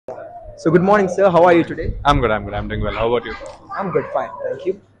So good morning, sir. How are you today? I'm good. I'm good. I'm doing well. How about you? I'm good, fine, thank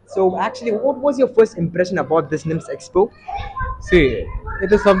you. So actually, what was your first impression about this NIMS Expo? See,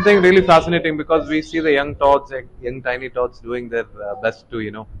 it is something really fascinating because we see the young tots, like young tiny tots, doing their best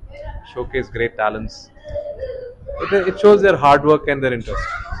to showcase great talents. It shows their hard work and their interest.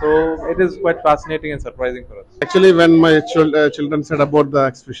 So it is quite fascinating and surprising for us. Actually, when my children said about the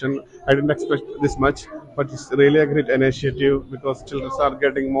exhibition, I didn't expect this much, but it's really a great initiative because children are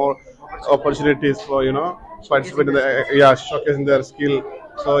getting more opportunities for Showcasing participate in their the skills. showcasing their skill.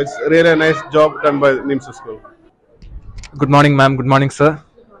 So it's really a nice job done by NIMS School. Good morning, ma'am. Good morning, sir.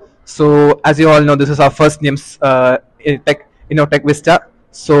 So, as you all know, this is our first NIMS in Tech Vista.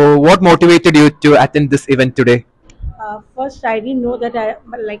 So, what motivated you to attend this event today? First, I didn't know that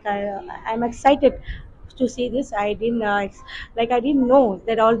I'm excited to see this. I didn't know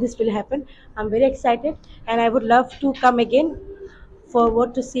that all this will happen. I'm very excited, and I would love to come again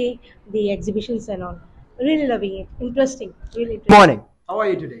forward to see the exhibitions and all. Really loving it. Interesting. Really Good interesting. morning. How are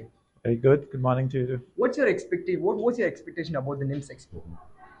you today? Very good. Good morning to you. What was your expectation about the NIMS Expo?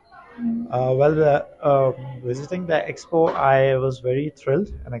 Visiting the expo, I was very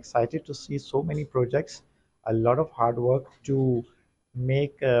thrilled and excited to see so many projects, a lot of hard work to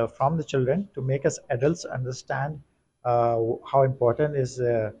make from the children to make us adults understand how important is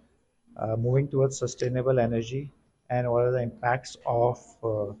moving towards sustainable energy and what are the impacts of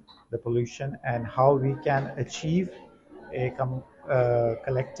the pollution and how we can achieve a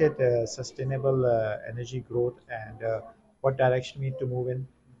collected sustainable energy growth and what direction we need to move in.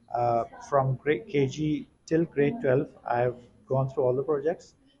 From grade KG till grade 12, I've gone through all the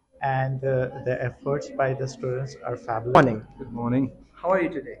projects, and the efforts by the students are fabulous. Morning. Good morning. How are you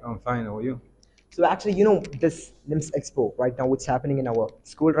today? I'm fine. How are you? So actually, this NIMS Expo right now, what's happening in our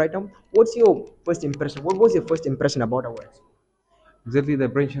school right now? What's your first impression? What was your first impression about our expo? Exactly, the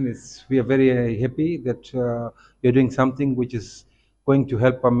impression is we are very happy that you're doing something which is going to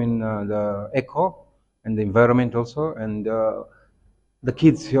help, the eco and the environment also, and the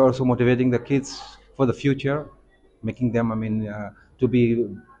kids. You're also motivating the kids for the future, making them, to be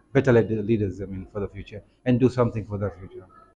better leaders, for the future and do something for the future.